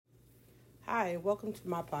Hi, welcome to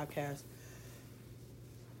my podcast.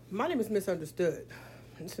 My name is Misunderstood.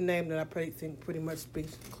 It's a name that I think pretty much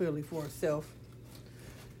speaks clearly for itself.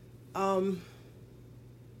 My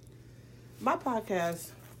podcasts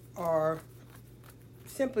are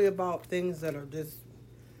simply about things that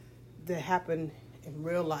happen in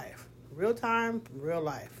real life, real time, real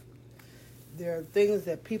life. There are things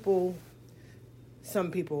that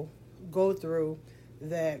some people go through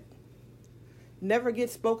that never get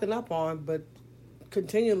spoken up on, but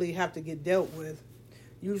continually have to get dealt with,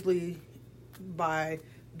 usually by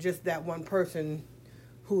just that one person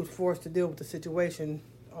who is forced to deal with the situation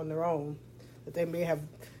on their own that they may have,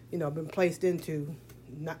 been placed into,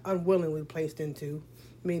 not unwillingly placed into,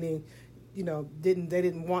 meaning, they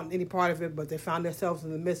didn't want any part of it, but they found themselves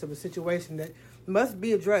in the midst of a situation that must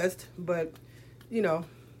be addressed, but,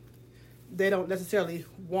 they don't necessarily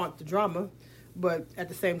want the drama, but at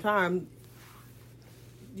the same time,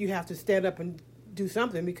 you have to stand up and do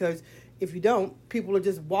something, because if you don't, people will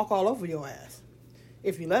just walk all over your ass.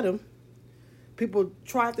 If you let them, people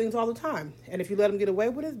try things all the time. And if you let them get away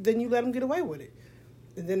with it, then you let them get away with it.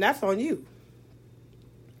 And then that's on you.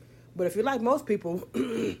 But if you're like most people,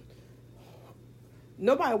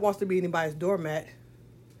 nobody wants to be anybody's doormat.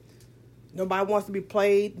 Nobody wants to be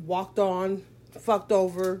played, walked on, fucked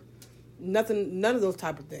over, none of those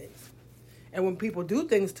type of things. And when people do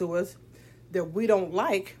things to us that we don't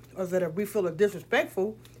like, or that we feel are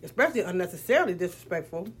disrespectful, especially unnecessarily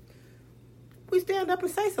disrespectful, we stand up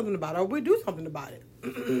and say something about it, or we do something about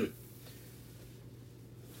it.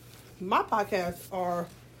 My podcasts are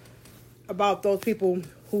about those people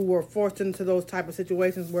who were forced into those type of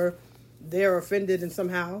situations where they're offended in some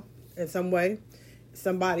way.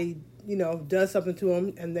 Somebody, does something to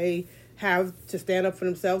them, and they have to stand up for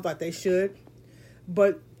themselves like they should,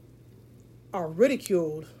 but are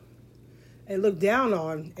ridiculed and looked down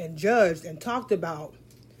on and judged and talked about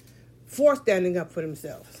for standing up for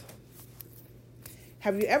themselves.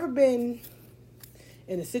 Have you ever been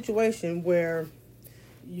in a situation where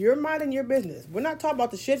you're minding your business? We're not talking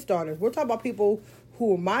about the shit starters. We're talking about people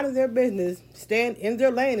who are minding their business, stand in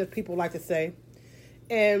their lane, as people like to say,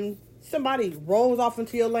 and somebody rolls off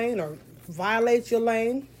into your lane or violates your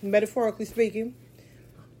lane, metaphorically speaking.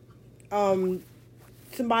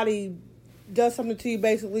 Somebody does something to you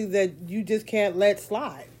basically that you just can't let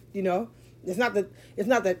slide. It's not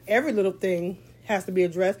that every little thing has to be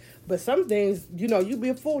addressed, but some things, you'd be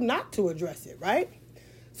a fool not to address it, right?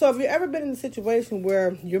 So if you've ever been in a situation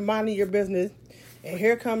where you're minding your business and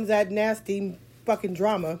here comes that nasty fucking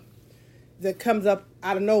drama that comes up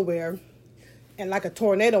out of nowhere and like a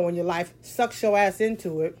tornado in your life sucks your ass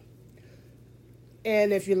into it,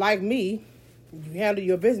 and if you're like me, you handle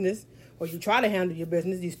your business, or you try to handle your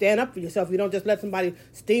business, you stand up for yourself. You don't just let somebody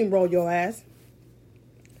steamroll your ass.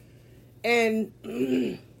 And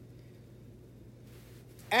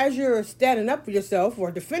as you're standing up for yourself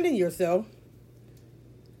or defending yourself,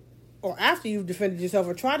 or after you've defended yourself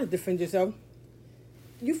or tried to defend yourself,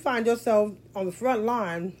 you find yourself on the front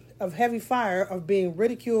line of heavy fire, of being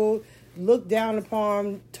ridiculed, looked down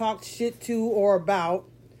upon, talked shit to or about,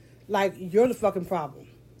 like you're the fucking problem.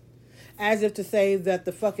 As if to say that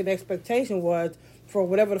the fucking expectation was for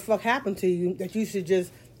whatever the fuck happened to you, that you should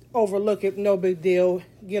just overlook it, no big deal,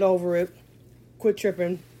 get over it, quit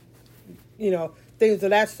tripping, things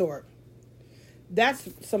of that sort. That's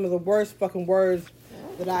some of the worst fucking words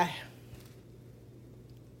that I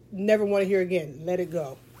never want to hear again. Let it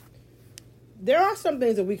go. There are some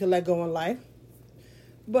things that we can let go in life,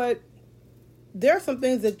 but there are some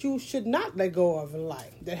things that you should not let go of in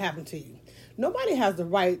life that happen to you. Nobody has the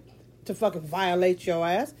right to fucking violate your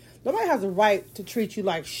ass. Nobody has the right to treat you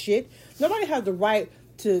like shit. Nobody has the right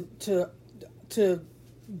to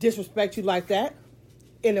disrespect you like that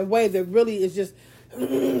in a way that really is just,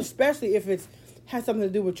 especially if it has something to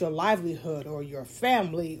do with your livelihood or your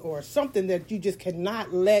family or something that you just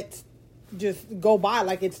cannot let just go by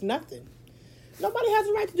like it's nothing. Nobody has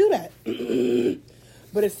the right to do that.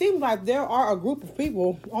 But it seems like there are a group of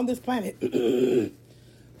people on this planet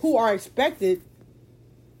who are expected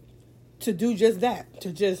to do just that,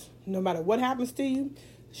 to just, no matter what happens to you,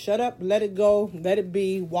 shut up, let it go, let it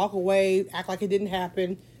be, walk away, act like it didn't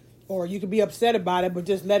happen, or you could be upset about it, but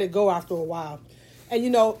just let it go after a while.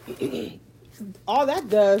 And all that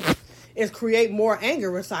does is create more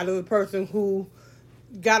anger inside of the person who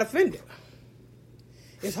got offended.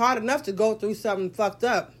 It's hard enough to go through something fucked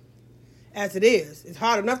up as it is. It's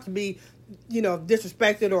hard enough to be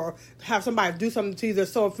disrespected or have somebody do something to you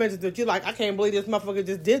that's so offensive that you're like, I can't believe this motherfucker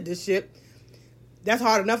just did this shit. That's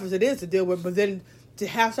hard enough as it is to deal with, but then to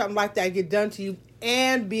have something like that get done to you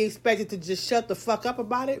and be expected to just shut the fuck up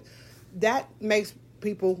about it, that makes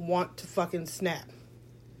people want to fucking snap.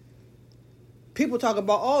 People talk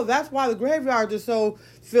about, oh, that's why the graveyards are so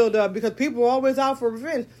filled up, because people are always out for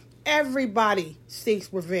revenge. Everybody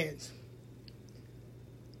seeks revenge.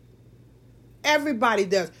 Everybody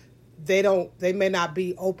does. They may not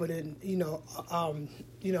be open and,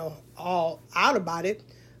 all out about it,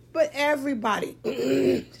 but everybody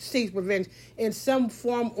seeks revenge in some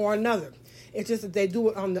form or another. It's just that they do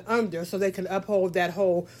it on the under so they can uphold that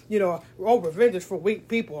whole, revenge is for weak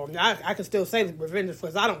people. I mean, I can still say that revenge is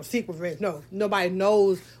because I don't seek revenge. No, nobody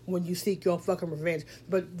knows when you seek your fucking revenge.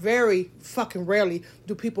 But very fucking rarely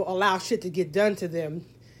do people allow shit to get done to them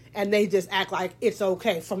and they just act like it's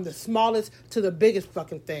okay, from the smallest to the biggest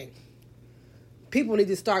fucking thing. People need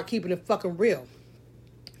to start keeping it fucking real.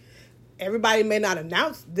 Everybody may not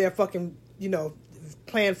announce their fucking,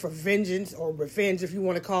 plan for vengeance or revenge, if you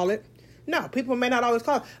want to call it. No, people may not always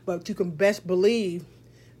call it, but you can best believe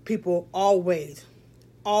people always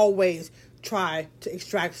try to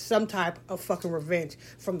extract some type of fucking revenge,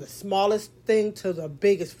 from the smallest thing to the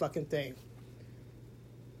biggest fucking thing.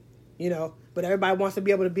 But everybody wants to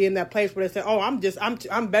be able to be in that place where they say, oh, I'm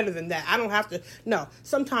better than that. I don't have to. No,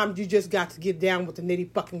 sometimes you just got to get down with the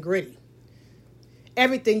nitty fucking gritty.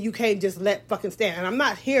 Everything you can't just let fucking stand. And I'm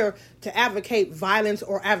not here to advocate violence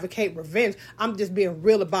or advocate revenge. I'm just being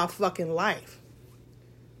real about fucking life.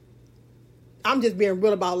 I'm just being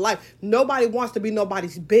real about life. Nobody wants to be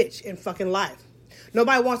nobody's bitch in fucking life.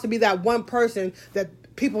 Nobody wants to be that one person that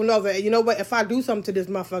people know that, if I do something to this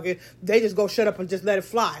motherfucker, they just go shut up and just let it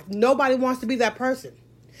fly. Nobody wants to be that person.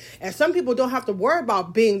 And some people don't have to worry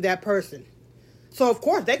about being that person. So, of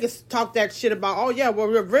course, they can talk that shit about, oh, yeah, well,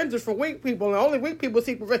 revenge is for weak people, and only weak people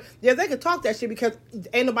seek revenge. Yeah, they can talk that shit because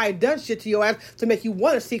ain't nobody done shit to your ass to make you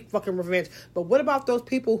want to seek fucking revenge. But what about those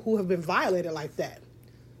people who have been violated like that?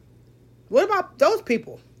 What about those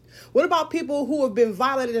people? What about people who have been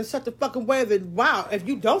violated in such a fucking way that, wow, if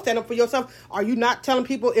you don't stand up for yourself, are you not telling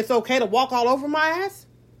people it's okay to walk all over my ass?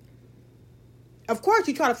 Of course,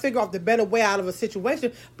 you try to figure out the better way out of a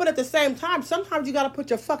situation, but at the same time, sometimes you got to put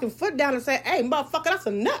your fucking foot down and say, hey, motherfucker, that's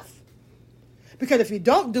enough. Because if you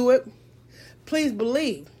don't do it, please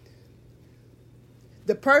believe,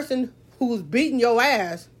 the person who's beating your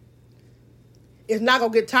ass is not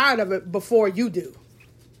going to get tired of it before you do.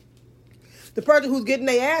 The person who's getting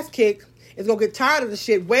their ass kicked is going to get tired of the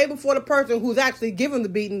shit way before the person who's actually giving the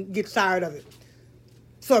beating gets tired of it.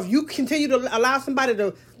 So if you continue to allow somebody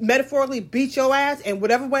to metaphorically beat your ass in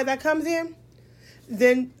whatever way that comes in,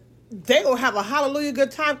 then they're going to have a hallelujah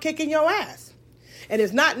good time kicking your ass. And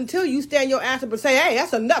it's not until you stand your ass up and say, hey,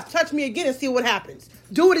 that's enough. Touch me again and see what happens.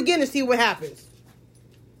 Do it again and see what happens.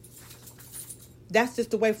 That's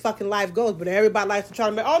just the way fucking life goes. But everybody likes to try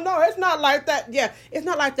to make, oh, no, it's not like that. Yeah, it's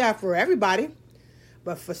not like that for everybody.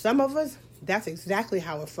 But for some of us, that's exactly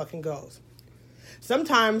how it fucking goes.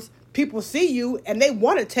 Sometimes people see you and they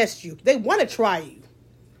want to test you. They want to try you.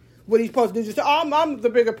 What are you supposed to do? Just say, oh, I'm the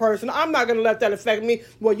bigger person. I'm not going to let that affect me.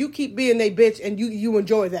 Well, you keep being a bitch and you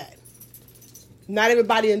enjoy that. Not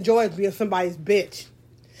everybody enjoys being somebody's bitch.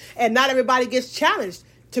 And not everybody gets challenged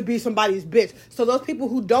to be somebody's bitch. So those people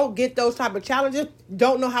who don't get those type of challenges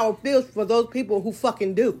don't know how it feels for those people who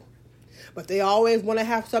fucking do. But they always want to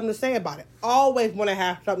have something to say about it. Always want to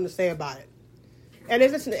have something to say about it. And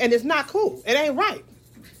it's not cool. It ain't right.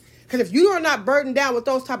 Because if you are not burdened down with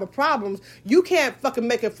those type of problems, you can't fucking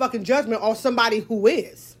make a fucking judgment on somebody who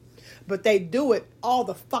is. But they do it all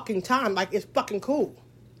the fucking time like it's fucking cool.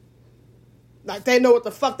 Like they know what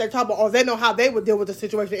the fuck they're talking about, or they know how they would deal with the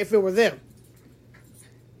situation if it were them.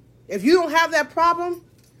 If you don't have that problem,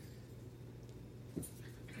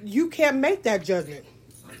 you can't make that judgment.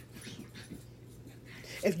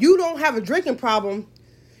 If you don't have a drinking problem,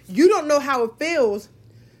 you don't know how it feels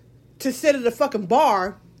to sit at a fucking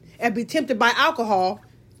bar and be tempted by alcohol,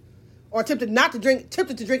 or tempted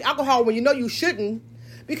to drink alcohol when you know you shouldn't,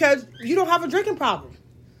 because you don't have a drinking problem.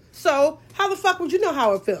 So how the fuck would you know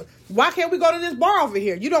how it feels? Why can't we go to this bar over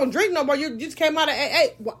here? You don't drink no more. You just came out of AA.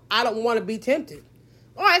 Well, I don't want to be tempted.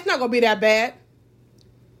 All right, it's not going to be that bad.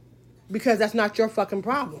 Because that's not your fucking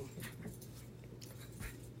problem.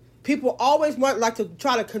 People always like to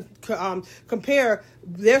try to compare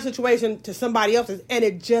their situation to somebody else's, and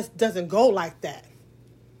it just doesn't go like that.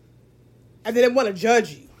 And then they want to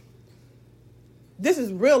judge you. This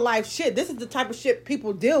is real life shit. This is the type of shit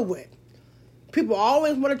people deal with. People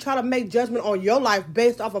always want to try to make judgment on your life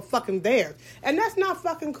based off of fucking theirs. And that's not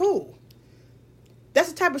fucking cool. That's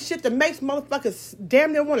the type of shit that makes motherfuckers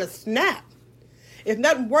damn near want to snap. It's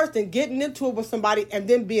nothing worse than getting into it with somebody and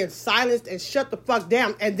then being silenced and shut the fuck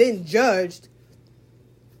down and then judged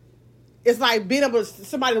It's like being able to,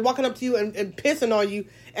 somebody walking up to you and pissing on you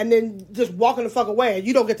and then just walking the fuck away. And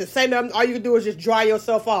you don't get to say nothing. All you can do is just dry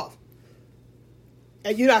yourself off.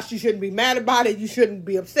 And you shouldn't be mad about it. You shouldn't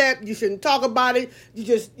be upset. You shouldn't talk about it. You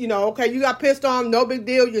just, okay, you got pissed on. No big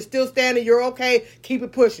deal. You're still standing. You're okay. Keep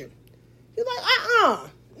it pushing. You're like,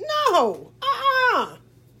 no,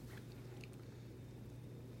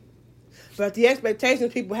 But the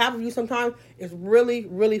expectations people have of you sometimes is really,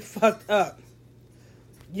 really fucked up.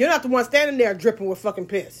 You're not the one standing there dripping with fucking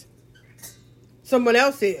piss. Someone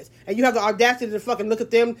else is. And you have the audacity to fucking look at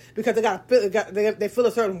them because they feel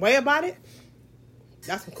a certain way about it.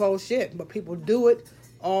 That's some cold shit. But people do it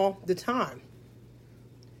all the time.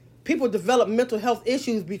 People develop mental health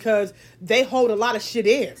issues because they hold a lot of shit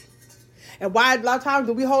in. And why a lot of times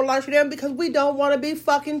do we hold a lot of shit in? Because we don't want to be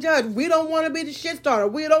fucking judged. We don't want to be the shit starter.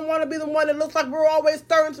 We don't want to be the one that looks like we're always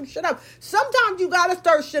stirring some shit up. Sometimes you gotta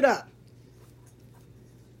stir shit up.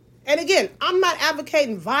 And again, I'm not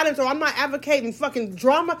advocating violence or I'm not advocating fucking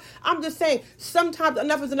drama. I'm just saying sometimes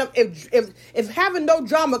enough is enough. If having no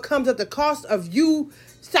drama comes at the cost of you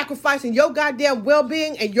sacrificing your goddamn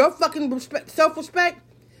well-being and your fucking self-respect,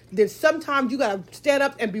 then sometimes you gotta stand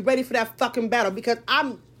up and be ready for that fucking battle. Because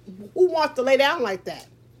who wants to lay down like that?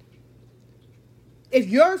 If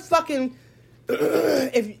you're fucking,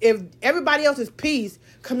 if everybody else's peace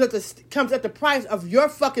comes at the price of your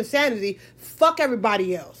fucking sanity, fuck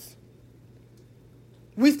everybody else.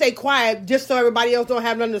 We stay quiet just so everybody else don't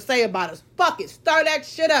have nothing to say about us. Fuck it. Stir that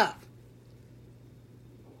shit up.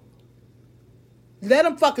 Let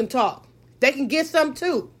them fucking talk. They can get some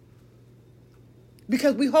too.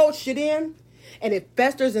 Because we hold shit in and it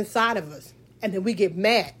festers inside of us. And then we get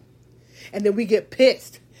mad. And then we get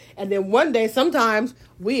pissed. And then one day, sometimes,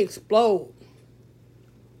 we explode.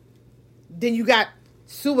 Then you got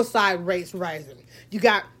suicide rates rising. You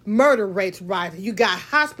got murder rates rising. You got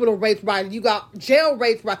hospital rates rising. You got jail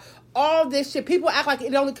rates rising. All this shit. People act like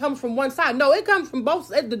it only comes from one side. No, it comes from both.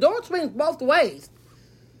 The door swings both ways.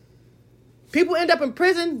 People end up in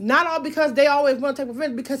prison, not all because they always want to take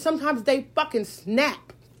revenge, because sometimes they fucking snap.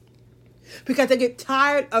 Because they get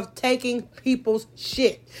tired of taking people's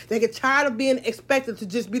shit. They get tired of being expected to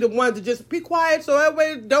just be the ones to just be quiet so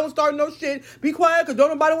everybody don't start no shit. Be quiet because don't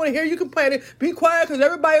nobody want to hear you complaining. Be quiet because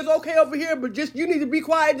everybody's okay over here, but just you need to be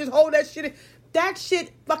quiet. Just hold that shit in. That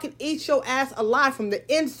shit fucking eats your ass alive from the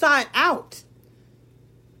inside out.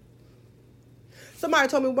 Somebody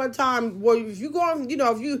told me one time, well, if you going,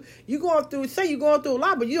 if you going through, say you're going through a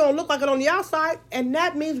lot, but you don't look like it on the outside, and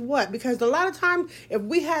that means what? Because a lot of times, if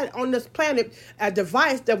we had on this planet a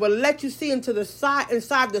device that would let you see into the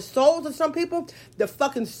inside the souls of some people, the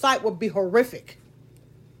fucking sight would be horrific.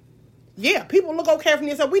 Yeah, people look okay from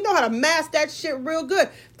the inside. We know how to mask that shit real good.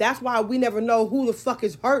 That's why we never know who the fuck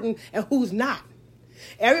is hurting and who's not.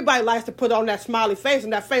 Everybody likes to put on that smiley face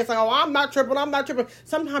and that face like, oh, I'm not tripping.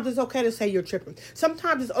 Sometimes it's okay to say you're tripping.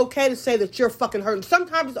 Sometimes it's okay to say that you're fucking hurting.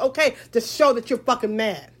 Sometimes it's okay to show that you're fucking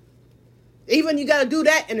mad. Even you got to do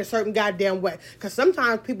that in a certain goddamn way. Because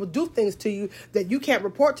sometimes people do things to you that you can't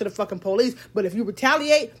report to the fucking police. But if you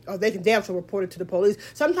retaliate, they can damn sure report it to the police.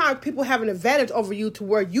 Sometimes people have an advantage over you to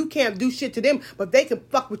where you can't do shit to them, but they can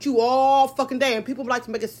fuck with you all fucking day. And people like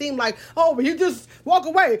to make it seem like, oh, but you just walk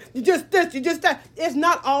away. You just this, you just that. It's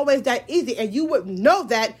not always that easy. And you would know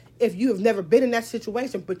that if you have never been in that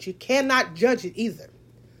situation. But you cannot judge it either.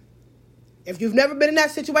 If you've never been in that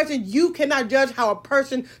situation, you cannot judge how a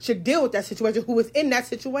person should deal with that situation who is in that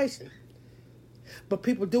situation. But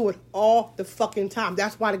people do it all the fucking time.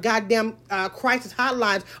 That's why the goddamn crisis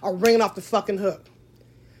hotlines are ringing off the fucking hook.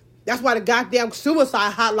 That's why the goddamn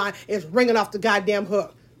suicide hotline is ringing off the goddamn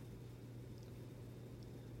hook.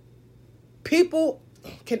 People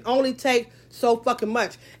can only take so fucking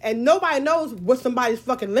much. And nobody knows what somebody's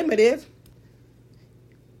fucking limit is.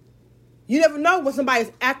 You never know when somebody's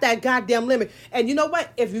at that goddamn limit. And you know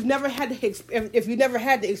what? If you've never had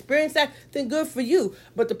to experience that, then good for you.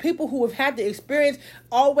 But the people who have had the experience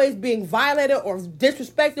always being violated or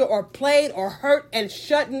disrespected or played or hurt and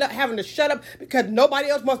having to shut up because nobody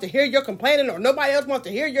else wants to hear your complaining or nobody else wants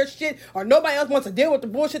to hear your shit or nobody else wants to deal with the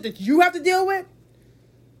bullshit that you have to deal with,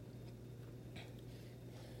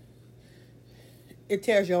 it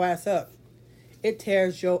tears your ass up. It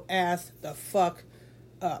tears your ass the fuck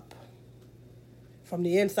up. From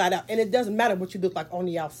the inside out. And it doesn't matter what you look like on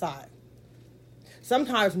the outside.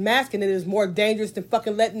 Sometimes masking it is more dangerous than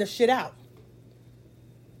fucking letting the shit out.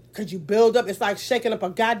 Because you build up, it's like shaking up a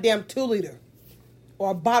goddamn 2-liter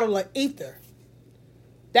or a bottle of ether.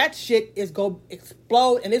 That shit is going to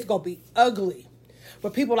explode and it's going to be ugly.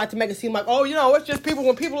 But people like to make it seem like, oh, it's just people,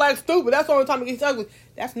 when people act stupid, that's the only time it gets ugly.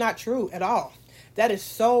 That's not true at all. That is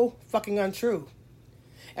so fucking untrue.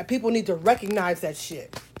 And people need to recognize that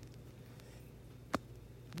shit.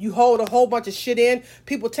 You hold a whole bunch of shit in.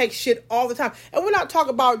 People take shit all the time. And we're not talking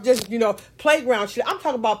about just, playground shit. I'm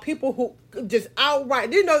talking about people who just outright,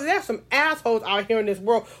 there's some assholes out here in this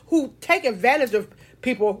world who take advantage of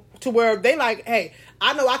people to where they like, hey,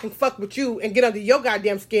 I know I can fuck with you and get under your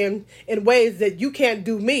goddamn skin in ways that you can't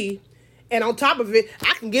do me. And on top of it,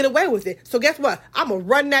 I can get away with it. So guess what? I'm going to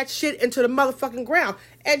run that shit into the motherfucking ground.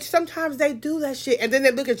 And sometimes they do that shit. And then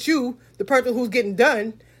they look at you, the person who's getting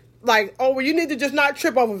done, like, oh, well, you need to just not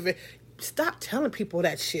trip over it. Stop telling people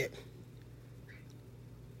that shit.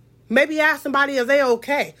 Maybe ask somebody, are they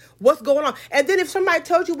okay? What's going on? And then if somebody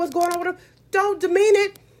tells you what's going on with them, don't demean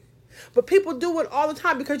it. But people do it all the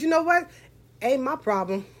time because you know what? Ain't my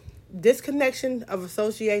problem. Disconnection of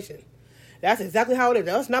association. That's exactly how it is.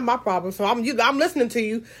 That's not my problem. So I'm listening to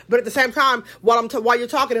you, but at the same time, while you're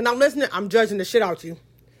talking and I'm listening, I'm judging the shit out you.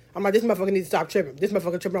 I'm like, this motherfucker needs to stop tripping. This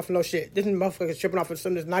motherfucker tripping off for no shit. This motherfucker tripping off for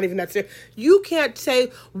something that's not even that serious. You can't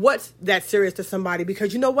say what's that serious to somebody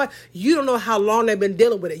because you know what? You don't know how long they've been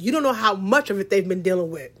dealing with it. You don't know how much of it they've been dealing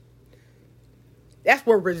with. That's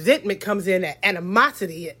where resentment comes in, that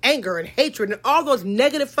animosity and anger and hatred and all those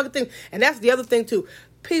negative fucking things. And that's the other thing too.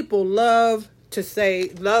 People love that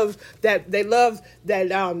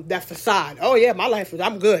facade. Oh yeah, my life is,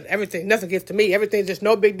 I'm good. Everything, nothing gets to me. Everything's just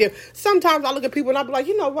no big deal. Sometimes I look at people and I be like,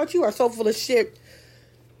 you know what? You are so full of shit.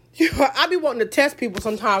 I be wanting to test people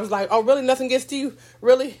sometimes. Like, oh really? Nothing gets to you?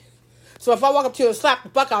 Really? So if I walk up to you and slap the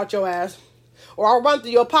fuck out your ass, or I'll run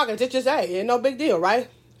through your pockets, it's just, hey, ain't no big deal, right?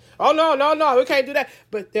 Oh no, we can't do that.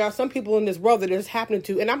 But there are some people in this world that it is happening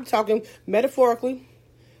to, and I'm talking metaphorically.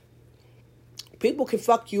 People can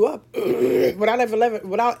fuck you up without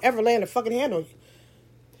ever laying a fucking hand on you.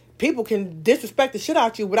 People can disrespect the shit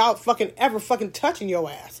out you without ever touching your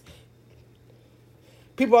ass.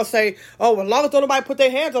 People will say, oh, as long as nobody put their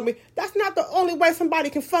hands on me, that's not the only way somebody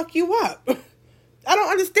can fuck you up. I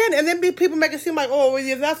don't understand it. And then people make it seem like, oh,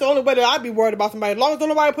 well, that's the only way that I'd be worried about somebody. As long as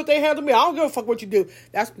nobody put their hands on me, I don't give a fuck what you do.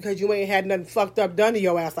 That's because you ain't had nothing fucked up done to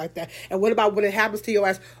your ass like that. And what about when it happens to your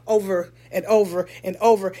ass over and over and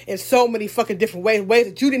over in so many fucking different ways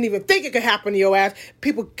that you didn't even think it could happen to your ass?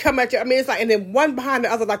 People come at you. I mean, it's like, and then one behind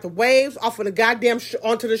the other, like the waves off of the goddamn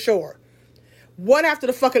onto the shore. One after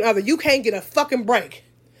the fucking other. You can't get a fucking break.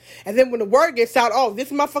 And then when the word gets out, oh,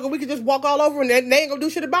 this motherfucker, we can just walk all over and they ain't gonna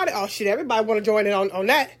do shit about it. Oh, shit, everybody want to join in on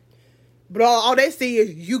that. But all they see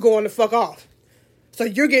is you going the fuck off. So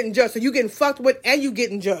you're getting judged. So you're getting fucked with and you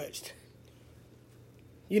getting judged.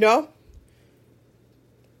 You know?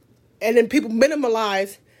 And then people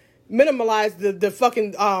minimalize the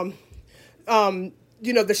fucking,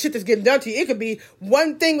 the shit that's getting done to you. It could be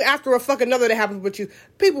one thing after a fucking another that happens with you.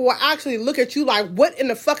 People will actually look at you like, what in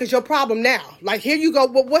the fuck is your problem now? Like, here you go.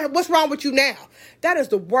 What's wrong with you now? That is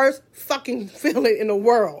the worst fucking feeling in the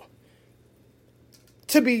world.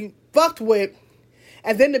 To be fucked with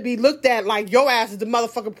and then to be looked at like your ass is the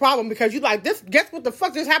motherfucking problem because you like, this, guess what the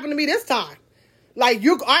fuck just happened to me this time? Like,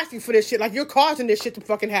 you're asking for this shit. Like, you're causing this shit to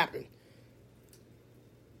fucking happen.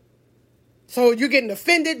 So you're getting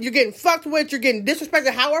offended, you're getting fucked with, you're getting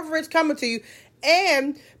disrespected, however it's coming to you.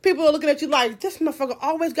 And people are looking at you like, this motherfucker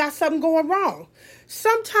always got something going wrong.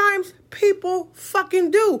 Sometimes people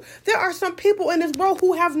fucking do. There are some people in this world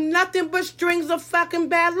who have nothing but strings of fucking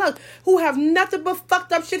bad luck. Who have nothing but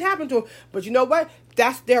fucked up shit happen to them. But you know what?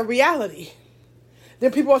 That's their reality.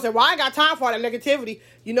 Then people will say, well, I ain't got time for all that negativity.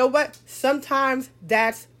 You know what? Sometimes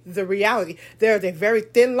that's the reality. There is a very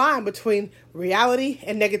thin line between reality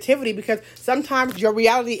and negativity because sometimes your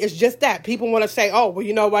reality is just that. People want to say, oh, well,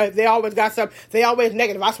 you know what? They always got something. They always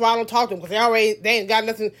negative. That's why I don't talk to them because they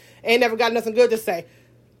ain't never got nothing good to say.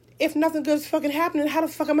 If nothing good is fucking happening, how the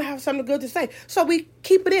fuck am I have something good to say? So we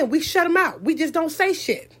keep it in. We shut them out. We just don't say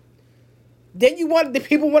shit. Then the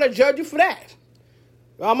people want to judge you for that.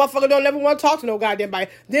 Well, motherfucker don't never want to talk to no goddamn body.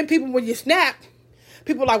 Then people, when you snap,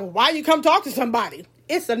 people are like, well, why you come talk to somebody?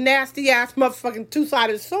 It's a nasty-ass motherfucking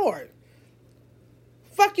two-sided sword.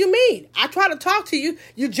 Fuck you mean? I try to talk to you.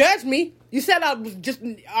 You judge me. You said I was just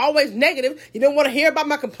always negative. You didn't want to hear about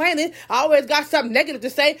my complaining. I always got something negative to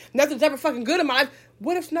say. Nothing's ever fucking good in my life.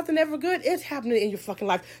 What if nothing ever good is happening in your fucking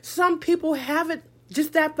life? Some people have it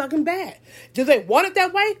just that fucking bad. Do they want it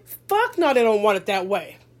that way? Fuck no, they don't want it that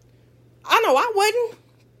way. I know I wouldn't.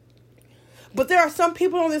 But there are some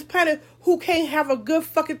people on this planet who can't have a good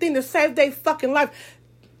fucking thing to save their fucking life.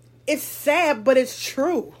 It's sad, but it's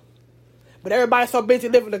true. But everybody's so busy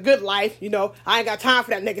living a good life, I ain't got time for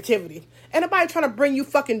that negativity. Ain't nobody trying to bring you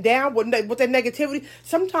fucking down with that negativity.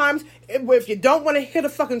 Sometimes, if you don't want to hear the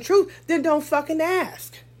fucking truth, then don't fucking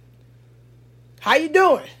ask. How you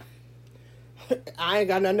doing? I ain't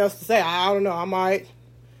got nothing else to say. I don't know. I'm all right.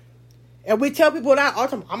 And we tell people that all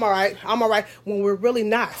the time, I'm all right. I'm all right. When we're really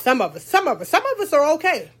not. Some of us are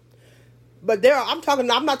okay. But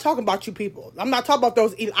I'm not talking about you people. I'm not talking about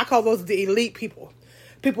those. I call those the elite people.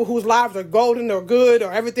 People whose lives are golden or good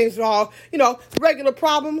or everything's all, regular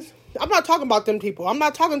problems. I'm not talking about them people. I'm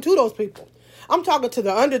not talking to those people. I'm talking to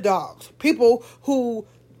the underdogs. People who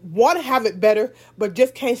want to have it better, but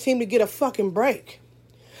just can't seem to get a fucking break.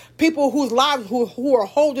 People whose lives, who are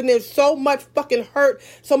holding in so much fucking hurt,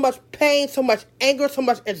 so much pain, so much anger, so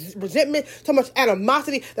much resentment, so much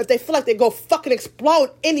animosity that they feel like they go fucking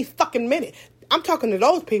explode any fucking minute. I'm talking to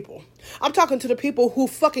those people. I'm talking to the people who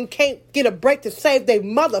fucking can't get a break to save their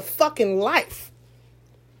motherfucking life.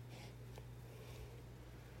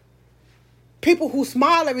 People who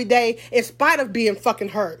smile every day in spite of being fucking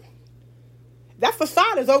hurt. That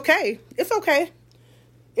facade is okay. It's okay.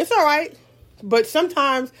 It's all right. But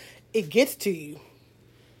sometimes it gets to you.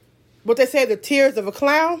 What they say, the tears of a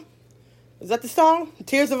clown. Is that the song? The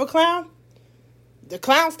tears of a clown? The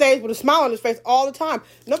clown stays with a smile on his face all the time.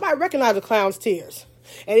 Nobody recognizes a clown's tears.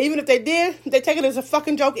 And even if they did, they take it as a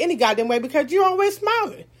fucking joke any goddamn way because you're always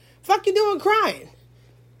smiling. Fuck you doing crying?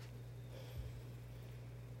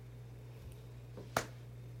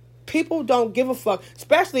 People don't give a fuck.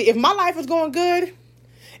 Especially if my life is going good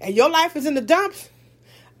and your life is in the dumps.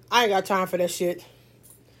 I ain't got time for that shit.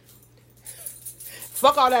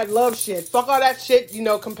 Fuck all that love shit. Fuck all that shit,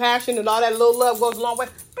 compassion and all that little love goes a long way.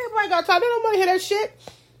 People ain't got time. They don't want to hear that shit.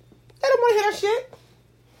 They don't want to hear that shit.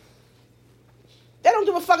 They don't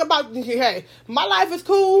give a fuck about, hey, my life is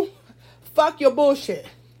cool. Fuck your bullshit.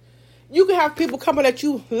 You can have people coming at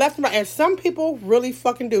you left and right, and some people really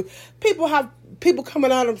fucking do. People have people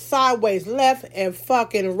coming at them sideways, left and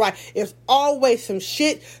fucking right. It's always some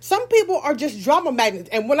shit. Some people are just drama magnets.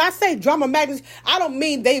 And when I say drama magnets, I don't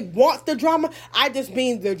mean they want the drama. I just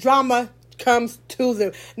mean the drama comes to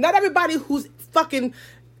them. Not everybody who's fucking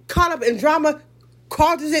caught up in drama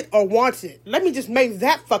causes it or wants it. Let me just make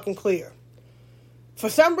that fucking clear. For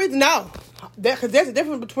some reason, no. Because there's a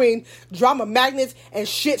difference between drama magnets and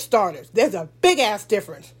shit starters. There's a big ass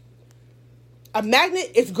difference. A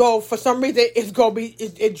magnet is for some reason,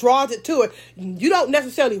 it draws it to it. You don't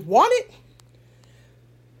necessarily want it.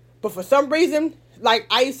 But for some reason, like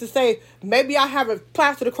I used to say, maybe I have it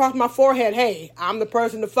plastered across my forehead. Hey, I'm the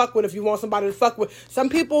person to fuck with if you want somebody to fuck with. Some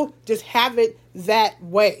people just have it that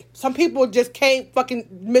way. Some people just can't fucking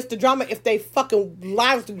miss the drama if they fucking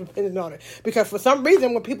lives are dependent on it. Because for some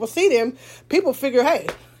reason, when people see them, people figure, hey,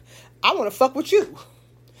 I want to fuck with you.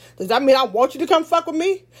 Does that mean I want you to come fuck with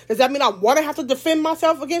me? Does that mean I want to have to defend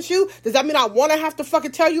myself against you? Does that mean I want to have to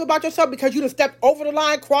fucking tell you about yourself because you done stepped over the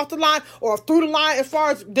line, crossed the line, or through the line as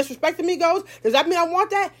far as disrespecting me goes? Does that mean I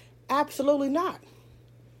want that? Absolutely not.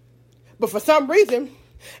 But for some reason,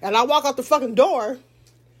 and I walk out the fucking door,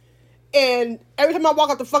 and every time I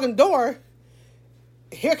walk out the fucking door,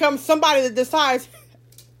 here comes somebody that decides,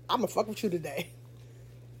 I'm going to fuck with you today.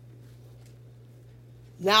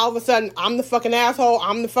 Now, all of a sudden, I'm the fucking asshole.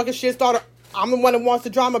 I'm the fucking shit starter. I'm the one that wants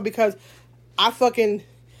the drama because I fucking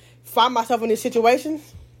find myself in these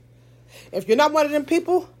situations. If you're not one of them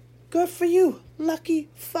people, good for you. Lucky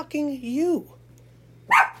fucking you.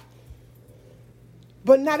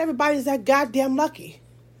 But not everybody's that goddamn lucky.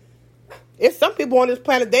 There's some people on this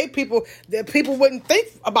planet, that people wouldn't think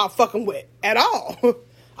about fucking with at all.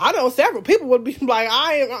 I know several people would be like,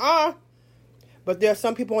 But there are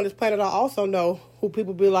some people on this planet I also know who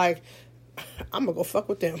people be like, I'm going to go fuck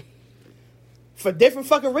with them. For different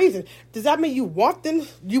fucking reasons. Does that mean you want them?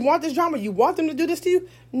 You want this drama? You want them to do this to you?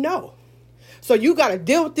 No. So you got to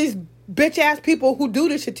deal with these bitch ass people who do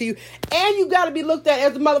this shit to you. And you got to be looked at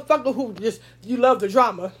as the motherfucker who you love the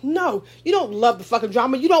drama. No. You don't love the fucking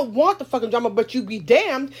drama. You don't want the fucking drama, but you be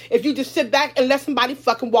damned if you just sit back and let somebody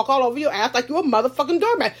fucking walk all over your ass like you're a motherfucking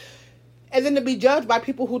doormat. And then to be judged by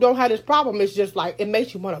people who don't have this problem, it's just like, it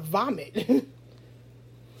makes you want to vomit.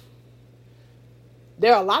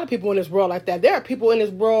 There are a lot of people in this world like that. There are people in this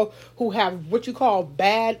world who have what you call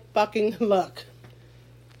bad fucking luck.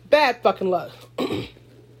 Bad fucking luck. And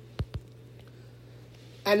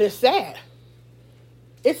it's sad.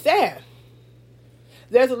 It's sad.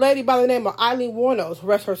 There's a lady by the name of Eileen Warnos,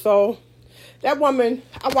 rest her soul. That woman,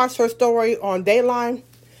 I watched her story on Dayline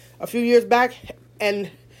a few years back, and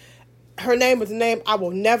her name is a name I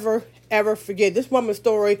will never, ever forget. This woman's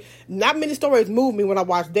story, not many stories moved me when I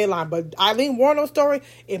watched Dayline, but Eileen Warno's story,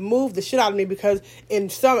 it moved the shit out of me because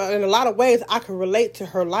in a lot of ways, I could relate to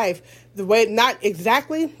her life. The way, not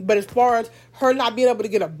exactly, but as far as her not being able to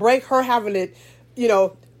get a break, her having it,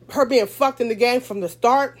 her being fucked in the game from the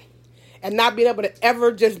start, and not being able to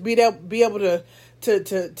ever just be able to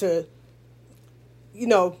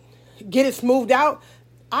get it smoothed out.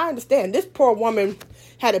 I understand. This poor woman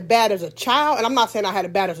had it bad as a child, and I'm not saying I had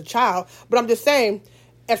it bad as a child, but I'm just saying,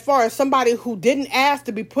 as far as somebody who didn't ask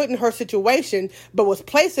to be put in her situation, but was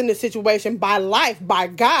placed in the situation by life, by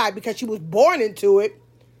God, because she was born into it,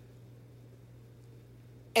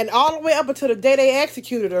 and all the way up until the day they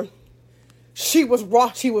executed her, she was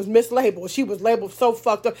raw. She was mislabeled. She was labeled so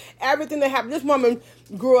fucked up. Everything that happened. This woman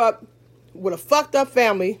grew up with a fucked up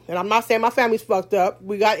family, and I'm not saying my family's fucked up.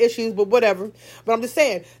 We got issues, but whatever. But I'm just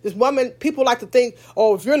saying, this woman, people like to think,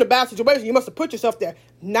 oh, if you're in a bad situation, you must have put yourself there.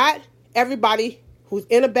 Not everybody who's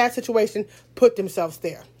in a bad situation put themselves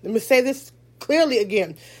there. Let me say this clearly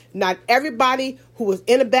again. Not everybody who was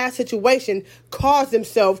in a bad situation caused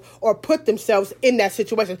themselves or put themselves in that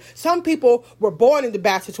situation. Some people were born into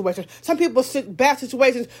bad situations. Some people, bad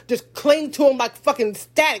situations just cling to them like fucking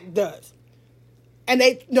static does. And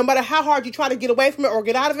they, no matter how hard you try to get away from it or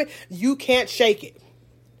get out of it, you can't shake it.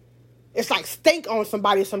 It's like stink on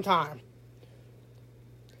somebody sometime.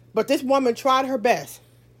 But this woman tried her best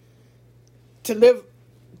to live,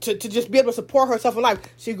 to just be able to support herself in life.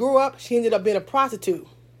 She grew up, she ended up being a prostitute.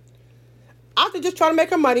 After just trying to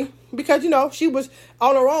make her money, because, she was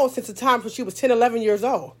on her own since the time when she was 10, 11 years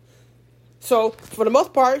old. So, for the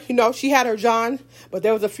most part, she had her John, but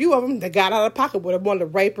there was a few of them that got out of pocket with her, wanted to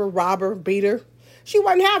rape her, rob her, beat her. She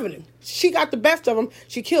wasn't having him. She got the best of them.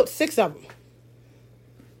 She killed 6 of them.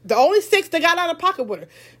 The only 6 that got out of pocket with her.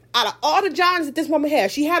 Out of all the Johns that this woman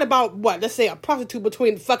had, she had about, let's say a prostitute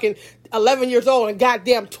between fucking 11 years old and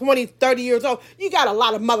goddamn 20, 30 years old. You got a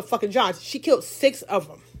lot of motherfucking Johns. She killed 6 of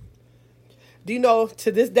them. Do you know,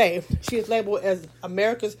 to this day, she is labeled as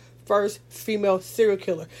America's first female serial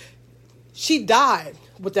killer. She died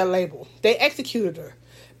with that label. They executed her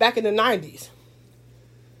back in the 90s.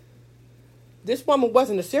 This woman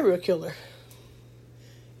wasn't a serial killer.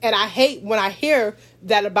 And I hate when I hear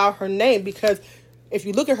that about her name, because if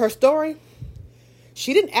you look at her story,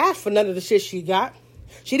 she didn't ask for none of the shit she got.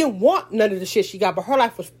 She didn't want none of the shit she got, but her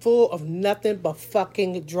life was full of nothing but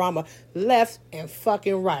fucking drama, left and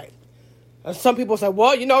fucking right. And some people say,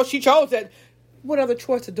 well, she chose that. What other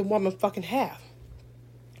choice did the woman fucking have?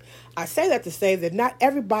 I say that to say that not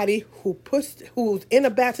everybody who's in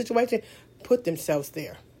a bad situation put themselves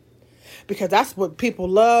there. Because that's what people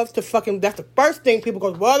love to fucking, that's the first thing people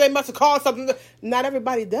go, well, they must have caused something. Not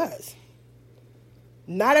everybody does.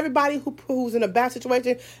 Not everybody who's in a bad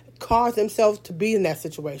situation caused themselves to be in that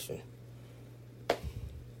situation.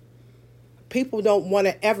 People don't want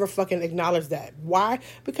to ever fucking acknowledge that. Why?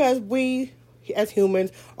 Because we, as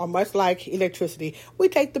humans, are much like electricity. We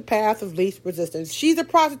take the path of least resistance. She's a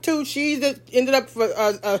prostitute. Ended up for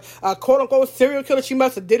a quote-unquote serial killer. She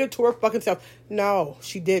must have did it to her fucking self. No,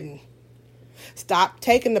 she didn't. Stop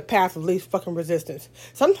taking the path of least fucking resistance.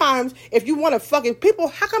 Sometimes, if you want to fucking people,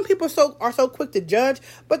 how come people are so quick to judge,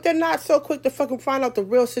 but they're not so quick to fucking find out the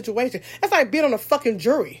real situation? That's like being on a fucking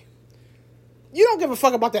jury. You don't give a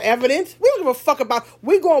fuck about the evidence. We don't give a fuck about,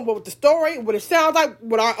 we going with the story, what it sounds like,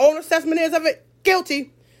 what our own assessment is of it.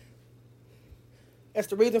 Guilty. That's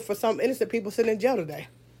the reason for some innocent people sitting in jail today.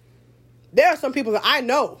 There are some people that I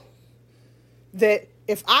know that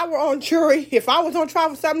if I were on jury, if I was on trial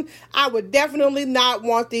for something, I would definitely not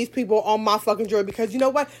want these people on my fucking jury, because you know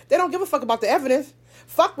what? They don't give a fuck about the evidence.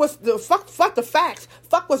 Fuck the facts.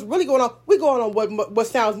 Fuck what's really going on. We going on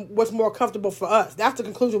what's more comfortable for us. That's the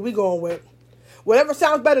conclusion we going with. Whatever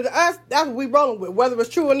sounds better to us, that's what we rolling with, whether it's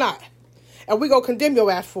true or not. And we gonna condemn your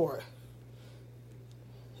ass for it.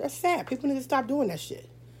 That's sad. People need to stop doing that shit.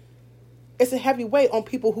 It's a heavy weight on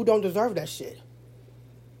people who don't deserve that shit.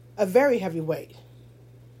 A very heavy weight.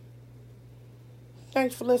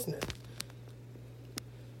 Thanks for listening.